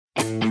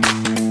Hey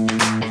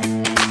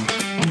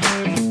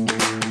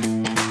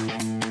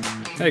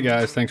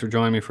guys, thanks for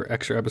joining me for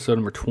extra episode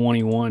number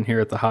 21 here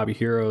at the Hobby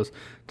Heroes.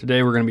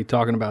 Today we're going to be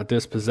talking about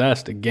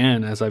Dispossessed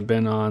again, as I've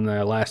been on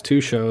the last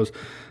two shows.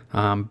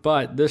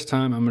 But this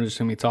time I'm just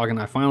going to be talking.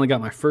 I finally got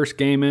my first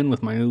game in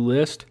with my new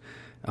list,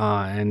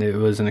 and it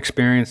was an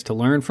experience to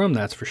learn from,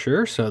 that's for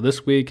sure. So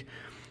this week,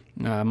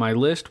 my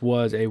list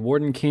was a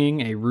Warden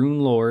King, a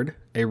Rune Lord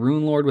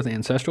with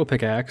Ancestral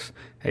Pickaxe,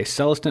 a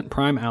Celestant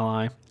Prime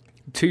Ally,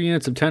 2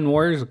 units of 10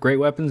 warriors with great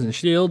weapons and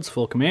shields,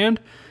 full command,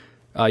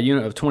 a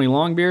unit of 20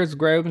 Longbeards with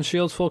great weapons,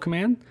 shields, full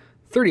command,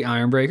 30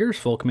 Ironbreakers,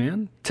 full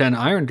command, 10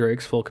 Iron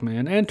Drakes, full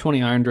command, and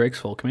 20 Iron Drakes,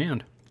 full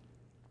command.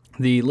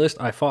 The list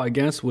I fought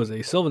against was a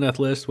Sylvaneth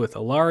list with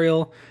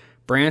Alariel,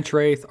 Branch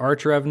Wraith,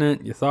 Arch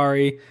Revenant,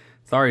 Yathari,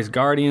 Thari's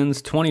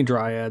Guardians, 20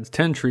 Dryads,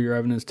 10 Tree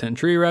Revenants, 10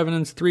 Tree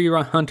Revenants, 3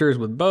 Hunters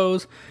with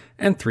bows,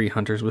 and 3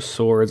 Hunters with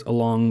swords,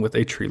 along with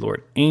a Tree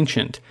Lord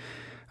Ancient.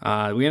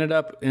 We ended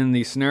up in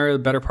the scenario, the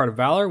Better Part of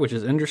Valor, which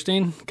is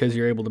interesting because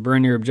you're able to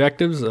burn your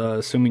objectives,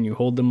 assuming you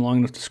hold them long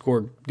enough to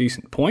score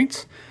decent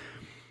points.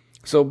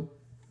 So,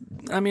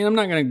 I'm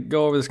not going to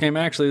go over this game.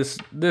 Actually,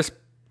 this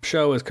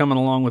show is coming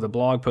along with a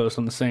blog post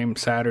on the same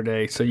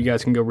Saturday, so you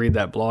guys can go read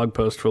that blog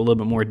post for a little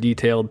bit more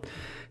detailed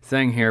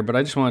thing here. But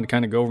I just wanted to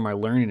kind of go over my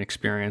learning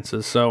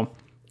experiences. So,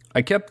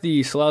 I kept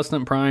the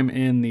Celestant Prime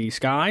in the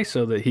sky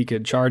so that he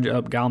could charge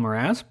up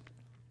Galmaraz,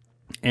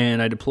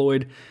 and I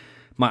deployed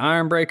my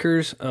Iron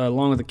Breakers,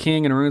 along with the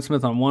King and a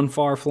Runesmith on one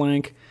far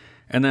flank,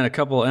 and then a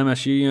couple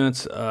MSU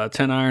units,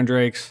 10 Iron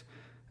Drakes,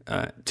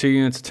 2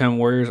 units of 10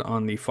 Warriors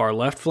on the far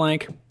left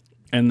flank,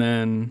 and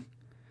then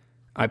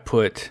I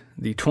put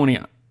the 20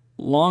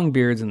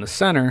 Longbeards in the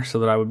center so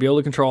that I would be able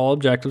to control all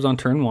objectives on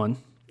turn 1.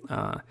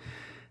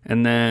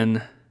 And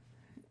then,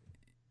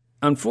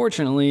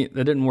 unfortunately,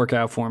 that didn't work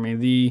out for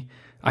me.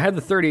 I had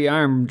the 30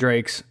 Iron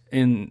Drakes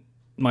in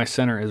my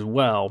center as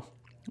well,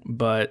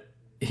 but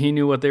he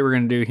knew what they were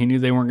going to do. He knew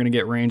they weren't going to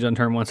get range on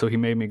turn 1, so he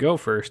made me go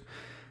first.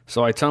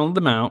 So I tunneled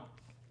them out.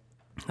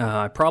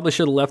 I probably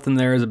should have left them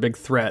there as a big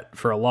threat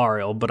for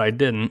Alariel, but I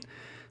didn't.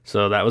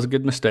 So that was a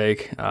good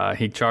mistake.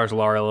 He charged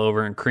Alariel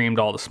over and creamed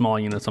all the small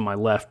units on my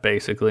left,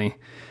 basically.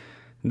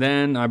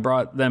 Then I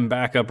brought them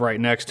back up right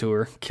next to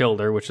her, killed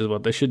her, which is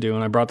what they should do,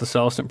 and I brought the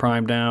Celestant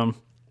Prime down.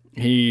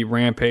 He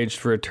rampaged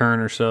for a turn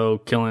or so,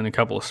 killing a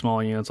couple of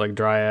small units like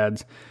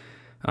Dryads,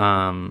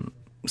 some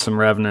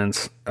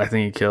Revenants. I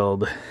think he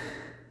killed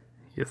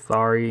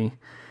Yathari.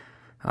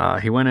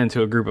 He went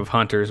into a group of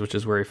Hunters, which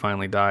is where he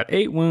finally died.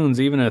 8 wounds,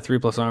 even at a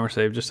 3+ armor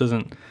save, just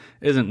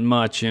isn't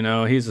much, you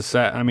know. He's you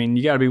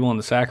got to be willing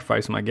to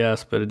sacrifice him, I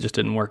guess, but it just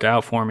didn't work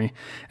out for me.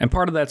 And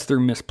part of that's through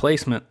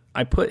misplacement.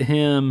 I could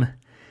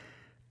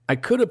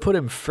have put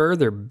him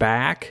further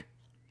back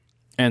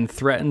and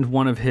threatened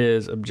one of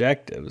his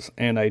objectives,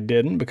 and I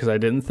didn't because I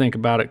didn't think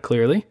about it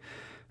clearly.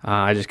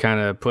 I just kind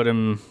of put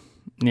him,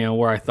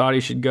 where I thought he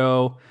should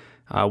go.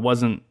 I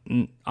wasn't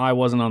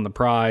on the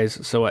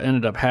prize, so what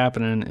ended up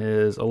happening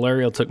is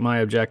Alariel took my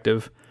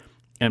objective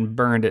and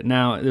burned it.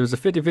 Now, there was a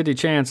 50-50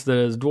 chance that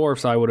as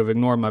Dwarfs I would have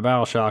ignored my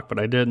Battle Shock, but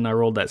I didn't. I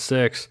rolled that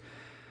 6,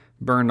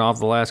 burned off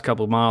the last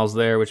couple of miles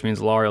there, which means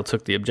Alariel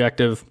took the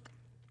objective.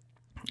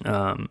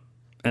 And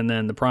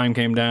then the Prime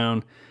came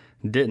down,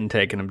 didn't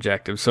take an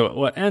objective. So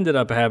what ended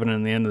up happening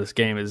in the end of this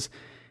game is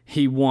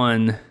he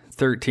won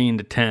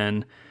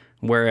 13-10,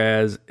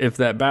 whereas if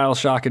that Battle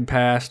Shock had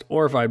passed,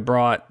 or if I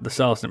brought the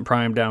Celestant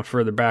Prime down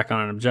further back on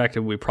an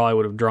objective, we probably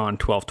would have drawn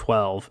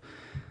 12-12.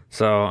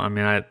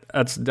 So,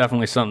 that's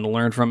definitely something to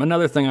learn from.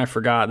 Another thing I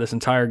forgot this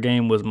entire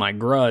game was my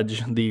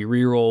Grudge, the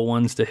reroll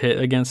ones to hit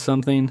against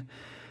something.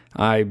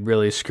 I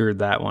really screwed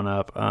that one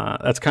up.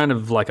 That's kind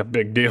of like a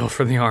big deal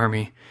for the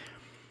army.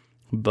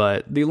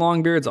 But the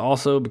Longbeards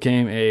also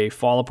became a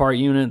fall-apart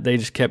unit. They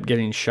just kept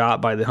getting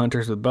shot by the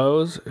Hunters with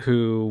bows,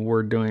 who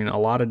were doing a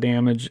lot of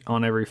damage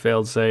on every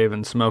failed save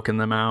and smoking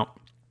them out.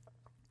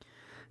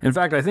 In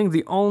fact, I think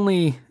the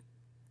only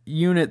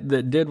unit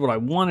that did what I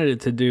wanted it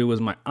to do was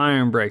my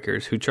Iron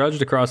Breakers, who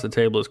charged across the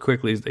table as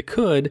quickly as they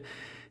could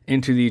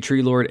into the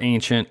Tree Lord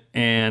Ancient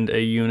and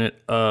a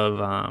unit of,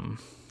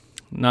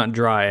 not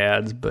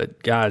Dryads,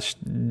 but gosh,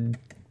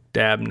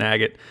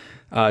 dab-nagget,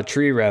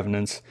 Tree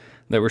Revenants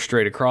that were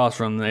straight across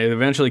from them. They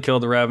eventually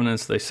killed the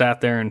Revenants. They sat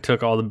there and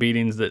took all the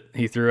beatings that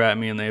he threw at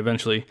me, and they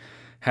eventually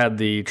had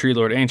the Tree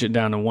Lord Ancient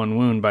down to 1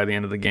 wound by the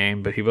end of the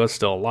game, but he was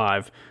still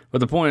alive. But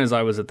the point is,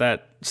 I was at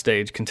that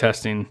stage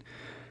contesting,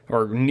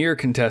 or near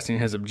contesting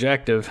his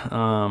objective.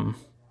 I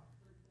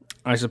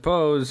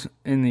suppose,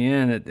 in the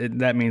end,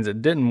 that means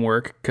it didn't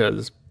work,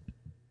 because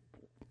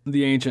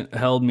the Ancient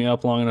held me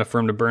up long enough for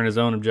him to burn his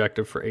own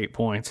objective for 8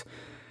 points,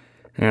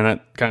 and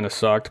that kind of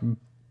sucked.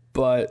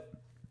 But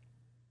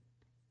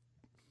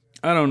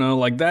I don't know,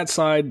 like that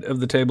side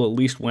of the table at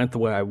least went the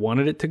way I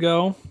wanted it to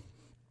go.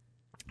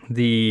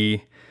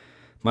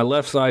 My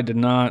left side did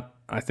not.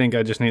 I think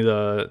I just need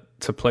to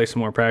play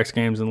some more practice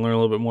games and learn a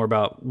little bit more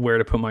about where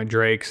to put my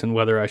Drakes and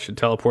whether I should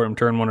teleport him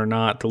turn 1 or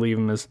not to leave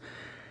him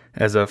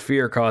as a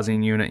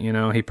fear-causing unit.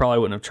 He probably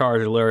wouldn't have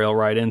charged Alariel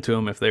right into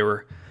him if they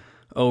were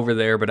over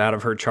there, but out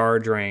of her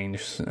charge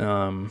range.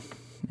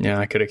 Yeah,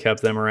 I could have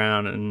kept them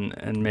around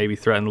and maybe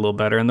threatened a little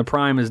better. And the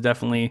Prime is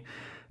definitely,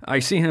 I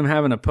see him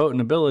having a potent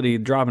ability,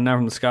 dropping down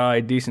from the sky,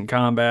 decent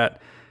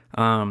combat.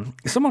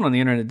 Someone on the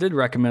internet did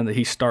recommend that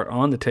he start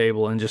on the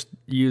table and just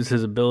use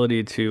his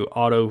ability to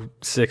auto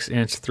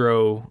 6-inch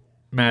throw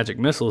magic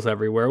missiles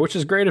everywhere, which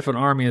is great if an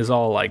army is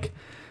all like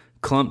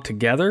clumped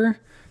together,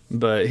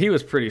 but he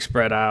was pretty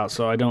spread out,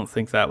 so I don't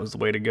think that was the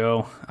way to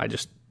go. I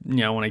just,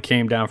 when he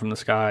came down from the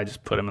sky, I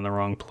just put him in the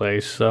wrong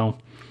place. So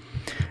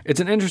it's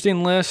an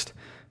interesting list.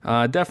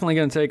 Definitely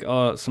going to take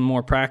some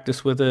more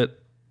practice with it.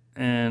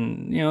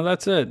 And,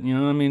 that's it.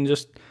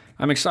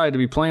 I'm excited to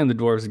be playing the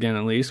Dwarves again,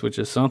 at least, which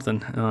is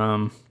something.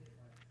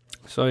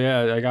 So,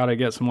 yeah, I got to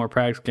get some more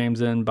practice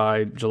games in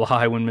by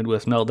July when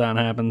Midwest Meltdown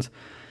happens.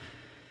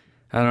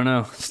 I don't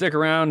know. Stick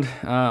around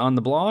on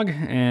the blog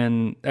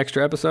and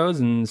extra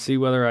episodes and see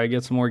whether I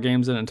get some more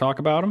games in and talk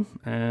about them.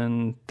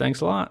 And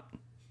thanks a lot.